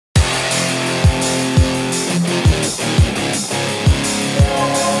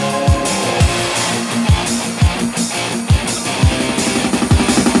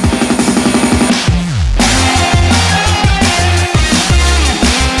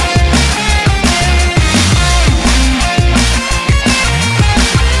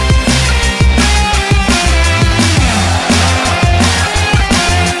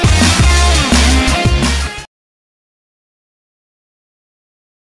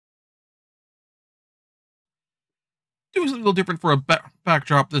doing something a little different for a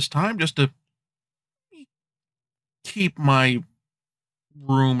backdrop this time, just to keep my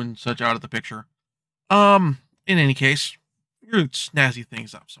room and such out of the picture. In any case, we're snazzy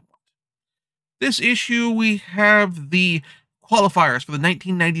things up somewhat. This issue, we have the qualifiers for the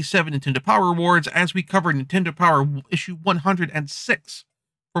 1997 Nintendo Power Awards as we covered Nintendo Power issue 106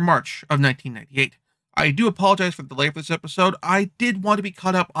 for March of 1998. I do apologize for the delay for this episode. I did want to be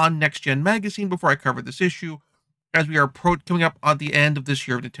caught up on Next Gen Magazine before I covered this issue, as we are coming up on the end of this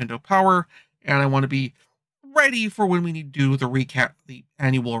year of Nintendo Power, and I want to be ready for when we need to do the recap, the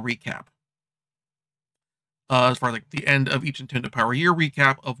annual recap. As far as like the end of each Nintendo Power year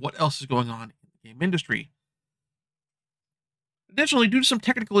recap of what else is going on in the game industry. Additionally, due to some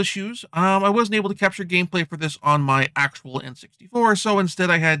technical issues, I wasn't able to capture gameplay for this on my actual N64, so instead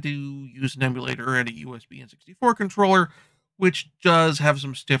I had to use an emulator and a USB N64 controller, which does have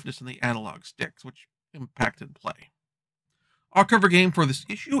some stiffness in the analog sticks, which impacted play. Our cover game for this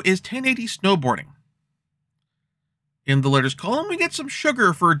issue is 1080 Snowboarding. In the letters column, we get some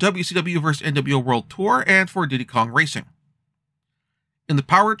sugar for WCW vs. NWO World Tour and for Diddy Kong Racing. In the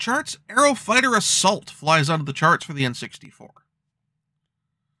power charts, Aero Fighter Assault flies onto the charts for the N64.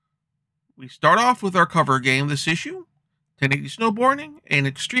 We start off with our cover game this issue, 1080 Snowboarding, an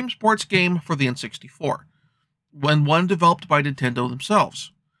extreme sports game for the N64, one developed by Nintendo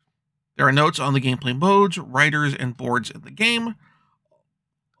themselves. There are notes on the gameplay modes, riders, and boards in the game,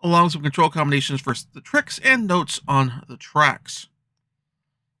 along with some control combinations for the tricks and notes on the tracks.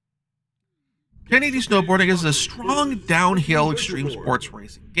 1080 Snowboarding is a strong downhill extreme sports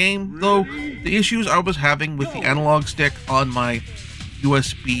racing game, though the issues I was having with the analog stick on my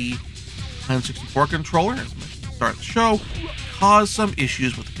USB N64 controller, as mentioned at the start of the show, caused some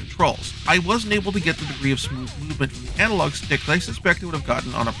issues with the controls. I wasn't able to get the degree of smooth movement from the analog stick that I suspect I would have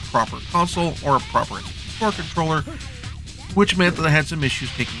gotten on a proper console or a proper N64 controller, which meant that I had some issues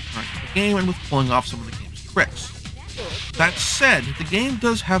taking part in the game and with pulling off some of the game's tricks. That said, the game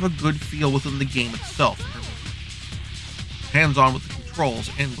does have a good feel within the game itself, hands-on with the controls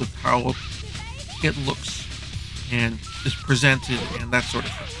and with how it looks and is presented and that sort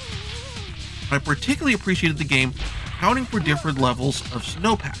of thing. I particularly appreciated the game accounting for different levels of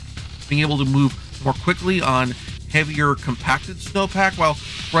snowpack, being able to move more quickly on heavier compacted snowpack while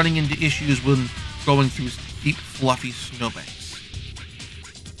running into issues when going through deep fluffy snowbanks.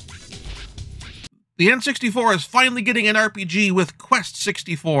 The N64 is finally getting an RPG with Quest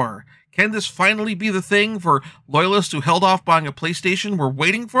 64. Can this finally be the thing for loyalists who held off buying a PlayStation were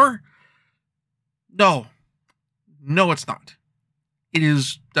waiting for? No. No, it's not. It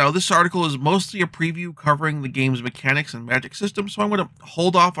is. Now, this article is mostly a preview covering the game's mechanics and magic system, so I'm going to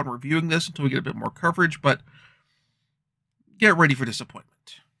hold off on reviewing this until we get a bit more coverage, but get ready for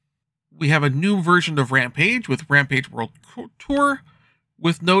disappointment. We have a new version of Rampage with Rampage World Tour,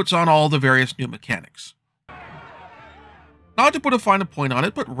 with notes on all the various new mechanics. Not to put a finer point on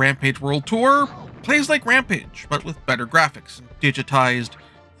it, but Rampage World Tour plays like Rampage, but with better graphics and digitized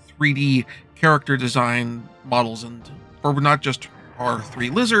 3D character design models, and for not just our 3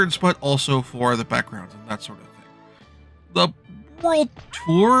 lizards, but also for the backgrounds and that sort of thing. The World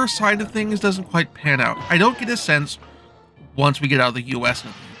Tour side of things doesn't quite pan out. I don't get a sense, once we get out of the US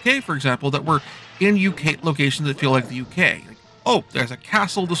and the UK, for example, that we're in UK locations that feel like the UK. Like, oh, there's a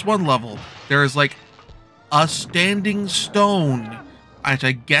castle this one level. There's like a standing stone, which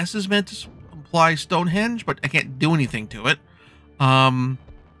I guess is meant to imply Stonehenge, but I can't do anything to it.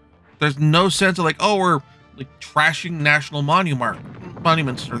 There's no sense of like, oh, we're like trashing national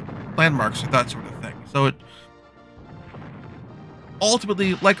monuments or landmarks or that sort of thing. So it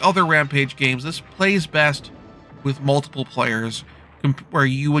ultimately, like other Rampage games, this plays best with multiple players, where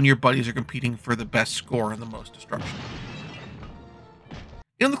you and your buddies are competing for the best score and the most destruction.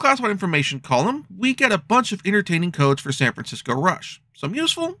 In the classified information column, we get a bunch of entertaining codes for San Francisco Rush. Some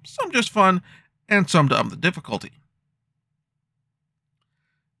useful, some just fun, and some to the difficulty.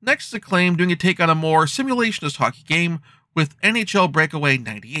 Next is Acclaim doing a take on a more simulationist hockey game with NHL Breakaway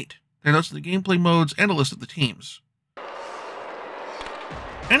 98. There are notes of the gameplay modes and a list of the teams.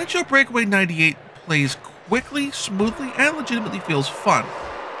 NHL Breakaway 98 plays quickly, smoothly, and legitimately feels fun.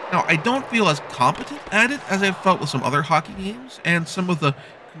 Now, I don't feel as competent at it as I've felt with some other hockey games, and some of the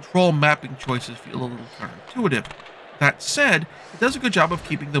control mapping choices feel a little counterintuitive. That said, it does a good job of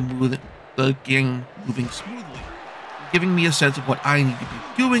keeping the game moving smoothly, giving me a sense of what I need to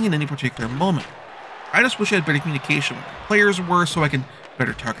be doing in any particular moment. I just wish I had better communication with the players were so I can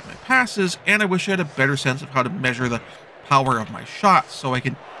better target my passes, and I wish I had a better sense of how to measure the power of my shots so I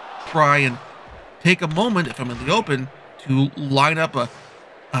can try and take a moment, if I'm in the open, to line up a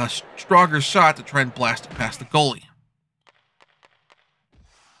stronger shot to try and blast it past the goalie.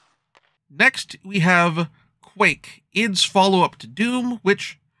 Next, we have Quake, id's follow-up to Doom,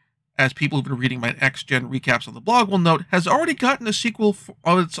 which, as people who've been reading my X-Gen recaps on the blog will note, has already gotten a sequel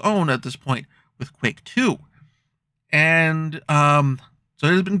of its own at this point with Quake 2. And so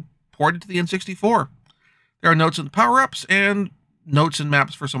it has been ported to the N64. There are notes in the power-ups and notes and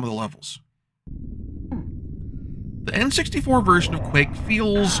maps for some of the levels. The N64 version of Quake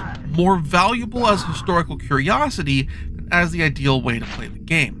feels more valuable as a historical curiosity than as the ideal way to play the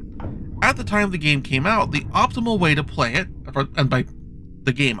game. At the time the game came out, the optimal way to play it, and by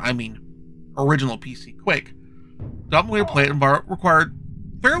the game I mean original PC Quake, the optimal way to play it required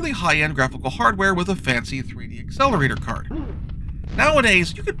fairly high-end graphical hardware with a fancy 3D accelerator card.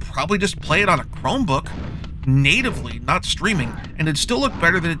 Nowadays, you could probably just play it on a Chromebook, natively, not streaming, and it'd still look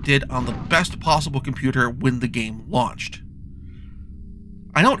better than it did on the best possible computer when the game launched.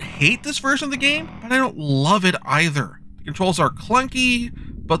 I don't hate this version of the game, but I don't love it either. The controls are clunky,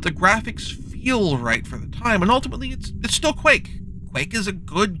 but the graphics feel right for the time, and ultimately it's still Quake. Quake is a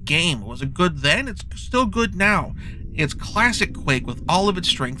good game. It was a good then, it's still good now. It's classic Quake with all of its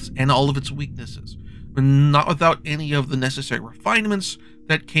strengths and all of its weaknesses, but not without any of the necessary refinements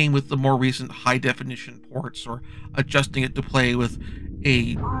that came with the more recent high-definition ports or adjusting it to play with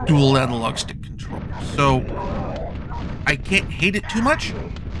a dual analog stick controller. So, I can't hate it too much,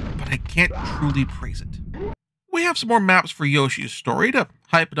 but I can't truly praise it. We have some more maps for Yoshi's story to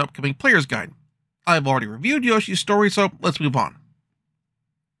hype an upcoming player's guide. I've already reviewed Yoshi's story, so let's move on.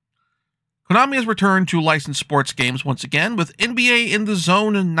 Konami has returned to licensed sports games once again with NBA in the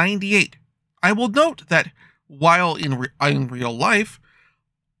Zone 98. I will note that while in real life,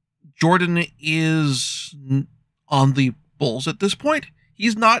 Jordan is on the Bulls at this point,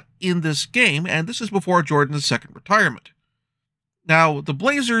 he's not in this game, and this is before Jordan's second retirement. Now, the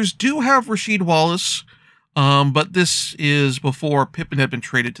Blazers do have Rasheed Wallace, but this is before Pippen had been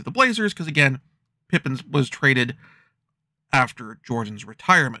traded to the Blazers, because again, Pippen was traded after Jordan's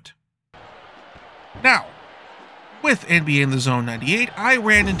retirement. Now, with NBA in the Zone 98, I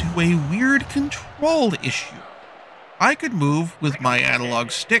ran into a weird control issue. I could move with my analog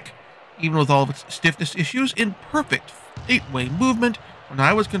stick, even with all of its stiffness issues, in perfect 8-way movement when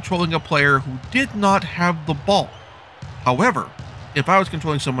I was controlling a player who did not have the ball. However, if I was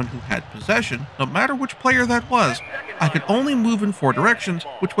controlling someone who had possession, no matter which player that was, I could only move in 4 directions,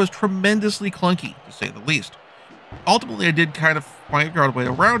 which was tremendously clunky, to say the least. Ultimately, I did kind of find a way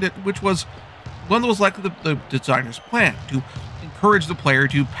around it, which was one that was likely the designer's plan, to encourage the player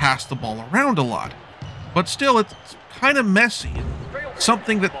to pass the ball around a lot. But still, it's kind of messy,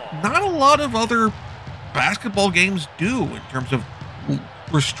 something that not a lot of other basketball games do in terms of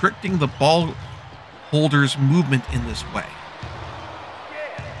restricting the ball holder's movement in this way.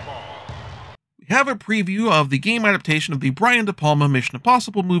 We have a preview of the game adaptation of the Brian De Palma Mission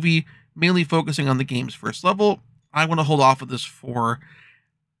Impossible movie, mainly focusing on the game's first level. I want to hold off of this for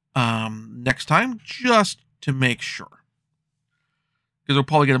next time, just to make sure, because we'll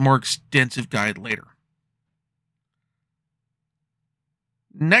probably get a more extensive guide later.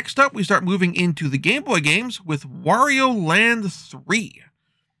 Next up, we start moving into the Game Boy games with Wario Land 3.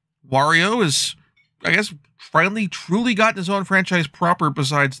 Wario is, I guess, finally truly gotten his own franchise proper,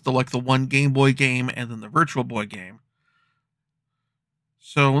 besides the one Game Boy game and then the Virtual Boy game.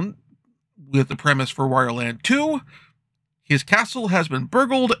 So, with the premise for Wario Land 2, his castle has been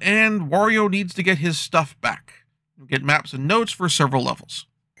burgled, and Wario needs to get his stuff back. You'll get maps and notes for several levels.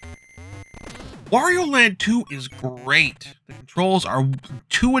 Wario Land 2 is great. The controls are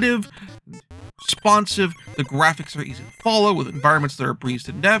intuitive, responsive, the graphics are easy to follow, with environments that are a breeze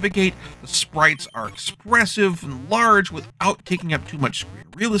to navigate, the sprites are expressive and large without taking up too much screen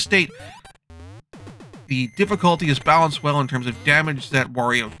real estate. The difficulty is balanced well in terms of damage that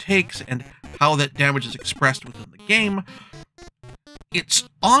Wario takes and how that damage is expressed within the game. It's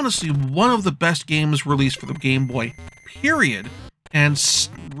honestly one of the best games released for the Game Boy, period, and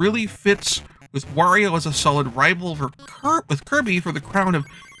really fits with Wario as a solid rival with Kirby for the crown of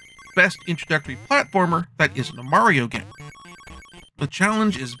best introductory platformer that isn't a Mario game. The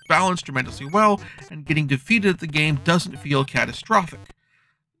challenge is balanced tremendously well, and getting defeated at the game doesn't feel catastrophic.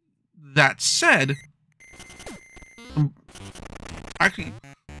 That said, actually,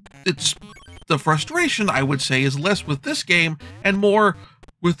 the frustration, I would say, is less with this game and more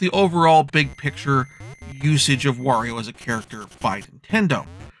with the overall big picture usage of Wario as a character by Nintendo.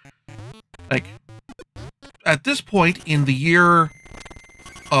 Like, at this point in the year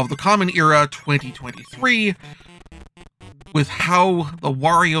of the Common Era 2023, with how the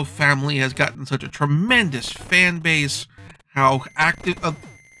Wario family has gotten such a tremendous fan base, how active, I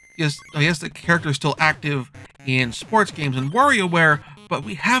guess the character is still active in sports games and WarioWare, but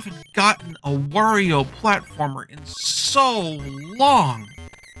we haven't gotten a Wario platformer in so long.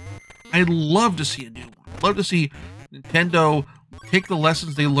 I'd love to see a new one. I'd love to see Nintendo take the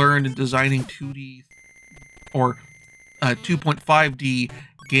lessons they learned in designing 2D or 2.5D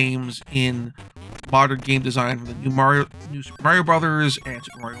games in modern game design from the new Super Mario Brothers and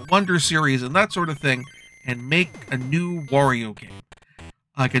Super Mario Wonder series and that sort of thing, and make a new Wario game,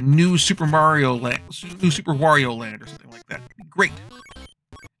 like a new Super Wario Land or something like that. Great.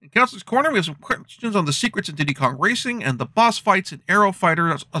 In Counselor's Corner, we have some questions on the secrets in Diddy Kong Racing and the boss fights in Arrow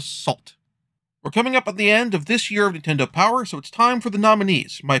Fighter Assault. We're coming up at the end of this year of Nintendo Power, so it's time for the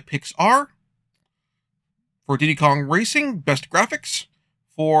nominees. My picks are, for Diddy Kong Racing, Best Graphics.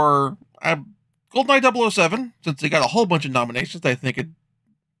 For GoldenEye 007, since they got a whole bunch of nominations, I think it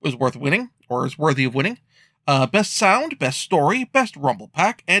was worth winning, or is worthy of winning. Best Sound, Best Story, Best Rumble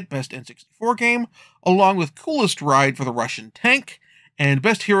Pack, and Best N64 Game, along with Coolest Ride for the Russian Tank, and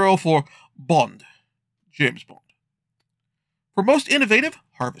Best Hero for Bond, James Bond. For Most Innovative,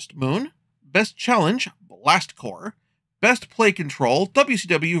 Harvest Moon. Best Challenge, Blast Core. Best Play Control,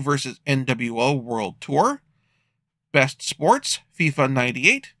 WCW vs. NWO World Tour. Best Sports, FIFA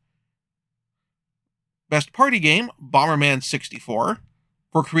 98. Best Party Game, Bomberman 64.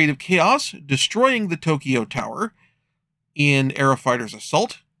 For Creative Chaos, Destroying the Tokyo Tower in Arrow Fighter's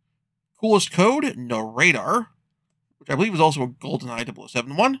Assault. Coolest Code, No Radar, which I believe is also a GoldenEye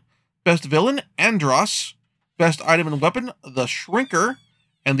 007 one. Best Villain, Andros. Best Item and Weapon, The Shrinker.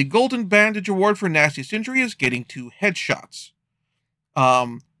 And the Golden Bandage Award for Nastiest Injury is getting 2 headshots.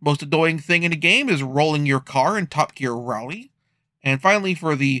 Most annoying thing in a game is rolling your car in Top Gear Rally. And finally,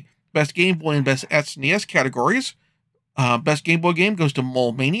 for the Best Game Boy and Best SNES categories, Best Game Boy game goes to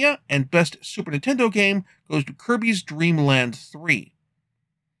Mole Mania, and Best Super Nintendo game goes to Kirby's Dream Land 3.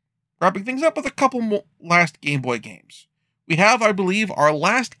 Wrapping things up with a couple last Game Boy games. We have, I believe, our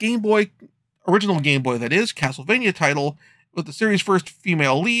last Game Boy, original Game Boy that is, Castlevania title, with the series' first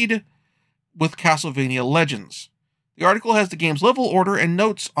female lead, with Castlevania Legends. The article has the game's level order and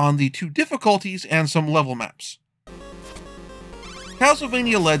notes on the 2 difficulties and some level maps.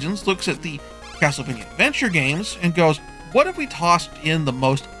 Castlevania Legends looks at the Castlevania Adventure games and goes, what if we tossed in the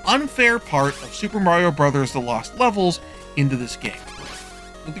most unfair part of Super Mario Bros. The Lost Levels into this game?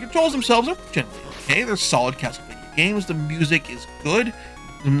 The controls themselves are generally okay. They're solid Castlevania games. The music is good.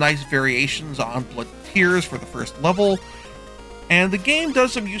 Some nice variations on Blood Tears for the first level. And the game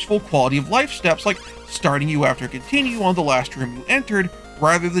does some useful quality of life steps, like starting you after continue on the last room you entered,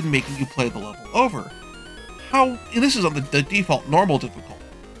 rather than making you play the level over. This is on the default normal difficulty.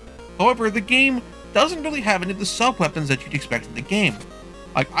 However, the game doesn't really have any of the sub-weapons that you'd expect in the game.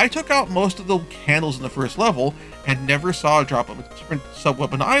 Like, I took out most of the candles in the first level, and never saw a drop of a different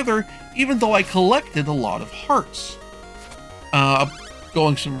sub-weapon either, even though I collected a lot of hearts.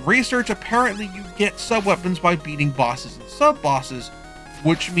 Going some research, apparently you get sub-weapons by beating bosses and sub-bosses,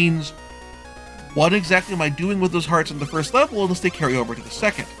 which means, what exactly am I doing with those hearts in the first level unless they carry over to the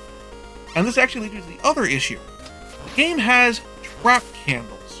second? And this actually leads to the other issue. The game has trap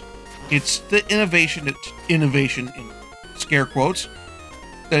candles. It's the innovation in scare quotes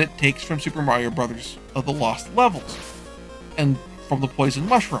that it takes from Super Mario Bros. Of the Lost Levels, and from the Poison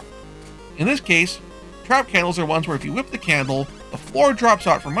Mushroom. In this case, trap candles are ones where if you whip the candle, the floor drops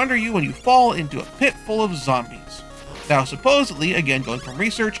out from under you and you fall into a pit full of zombies. Now, supposedly, again going from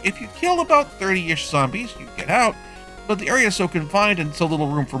research, if you kill about 30-ish zombies, you get out, but the area is so confined and so little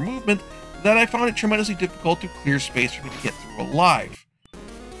room for movement that I found it tremendously difficult to clear space for me to get through alive.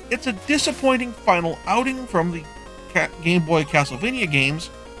 It's a disappointing final outing from the Game Boy Castlevania games,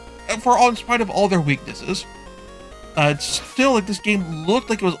 in spite of all their weaknesses. It's still like this game looked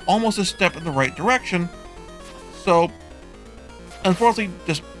like it was almost a step in the right direction, so unfortunately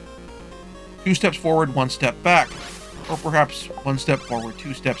just 2 steps forward, 1 step back, or perhaps 1 step forward,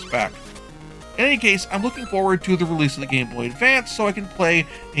 2 steps back. In any case, I'm looking forward to the release of the Game Boy Advance so I can play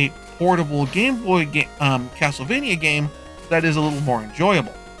a portable Game Boy Castlevania game that is a little more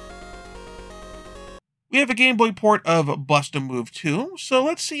enjoyable. We have a Game Boy port of Bust-A-Move 2, so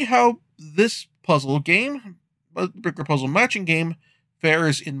let's see how this puzzle game, Bricker Puzzle Matching game,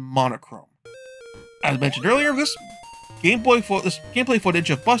 fares in monochrome. As mentioned earlier, this gameplay footage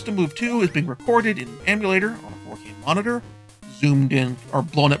of Bust-A-Move 2 is being recorded in an emulator on a 4K monitor, zoomed in or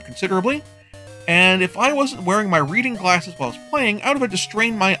blown up considerably, and if I wasn't wearing my reading glasses while I was playing, I would have had to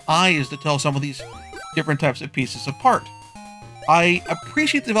strain my eyes to tell some of these different types of pieces apart. I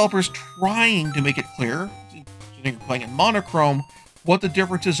appreciate developers trying to make it clear, considering you're playing in monochrome, what the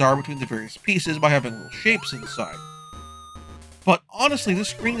differences are between the various pieces by having little shapes inside. But honestly, this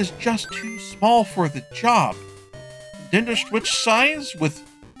screen is just too small for the job. Nintendo Switch size with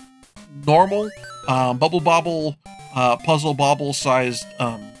normal Bubble Bobble, Puzzle Bobble sized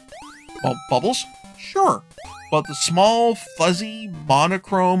bubbles? Sure. But the small, fuzzy,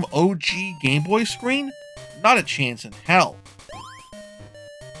 monochrome OG Game Boy screen? Not a chance in hell.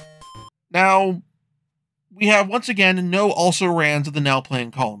 Now, we have once again no also-rans of the now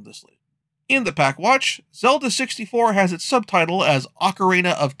playing column this week. In the Pak Watch, Zelda 64 has its subtitle as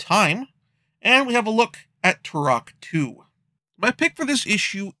Ocarina of Time, and we have a look at Turok 2. My pick for this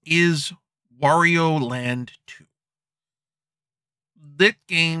issue is Wario Land 2. That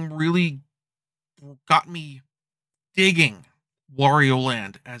game really got me digging Wario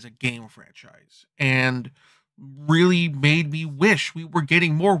Land as a game franchise, and really made me wish we were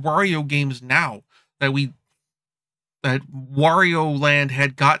getting more Wario games now that Wario Land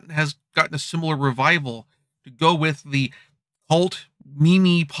has gotten a similar revival to go with the cult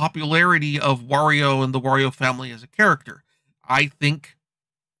meme popularity of Wario and the Wario family as a character. I think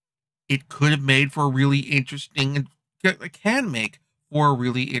it could have made for a really interesting, and can make for a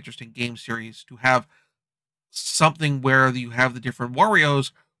really interesting game series to have something where you have the different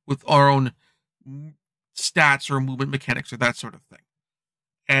Warios with our own stats or movement mechanics or that sort of thing.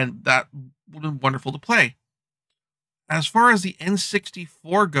 And that would have been wonderful to play. As far as the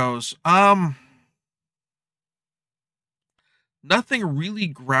N64 goes, nothing really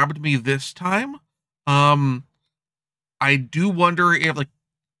grabbed me this time. I do wonder if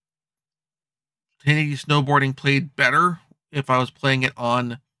 1080 snowboarding played better if I was playing it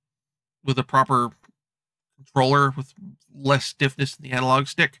with a proper controller with less stiffness in the analog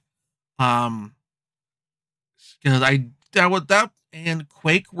stick. Because that and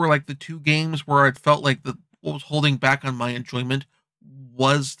Quake were like the two games where I felt like what was holding back on my enjoyment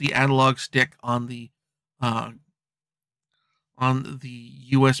was the analog stick on the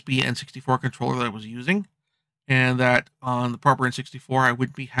USB N64 controller that I was using, and that on the proper N64 I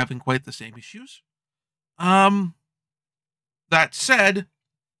wouldn't be having quite the same issues. That said,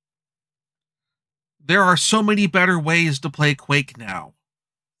 there are so many better ways to play Quake now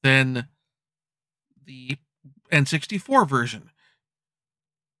than the N64 version.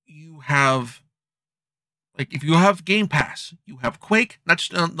 You have, if you have Game Pass, you have Quake. Not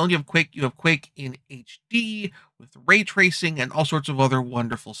only have Quake, you have Quake in HD with ray tracing and all sorts of other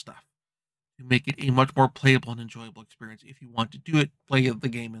wonderful stuff to make it a much more playable and enjoyable experience if you want to play the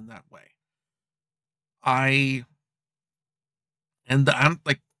game in that way. I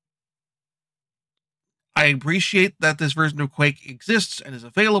appreciate that this version of Quake exists and is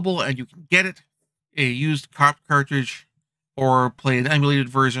available, and you can get it a used cartridge or play an emulated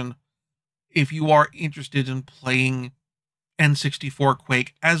version if you are interested in playing N64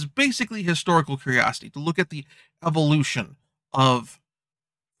 Quake as basically historical curiosity, to look at the evolution of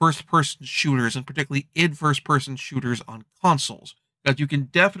first-person shooters, and particularly id first-person shooters on consoles. That you can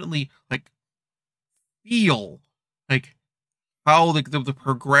definitely feel how the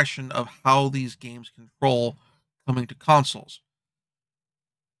progression of how these games control coming to consoles.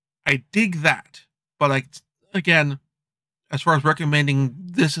 I dig that, but again, as far as recommending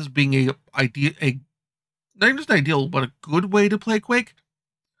this as being not just ideal, but a good way to play Quake,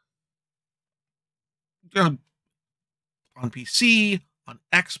 on PC, on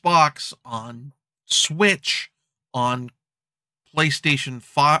Xbox, on Switch, on PlayStation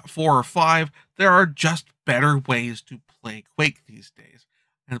 4 or 5, there are just better ways to play Quake these days,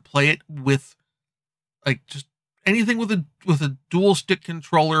 and play it with just anything with a dual stick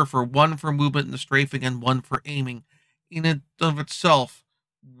controller, for one for movement and strafing and one for aiming, in and of itself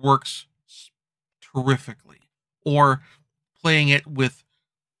works terrifically. Or playing it with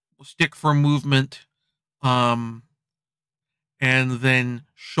stick for movement, and then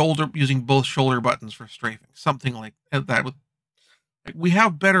using both shoulder buttons for strafing, something like that. We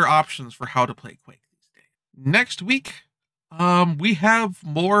have better options for how to play Quake these days. Next week, we have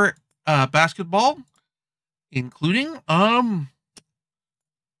more basketball, including the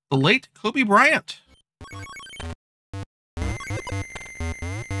late Kobe Bryant.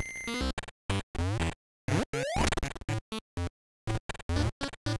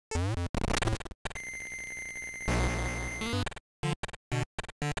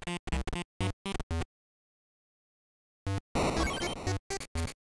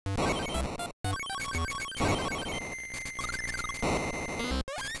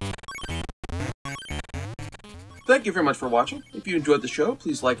 Thank you very much for watching. If you enjoyed the show,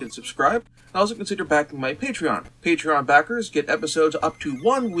 please like and subscribe. And also consider backing my Patreon. Patreon backers get episodes up to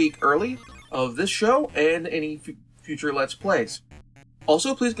 1 week early of this show and any future Let's Plays.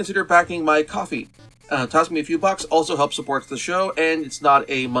 Also, please consider backing my Ko-fi. Tossing me a few bucks also helps support the show, and it's not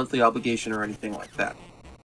a monthly obligation or anything like that.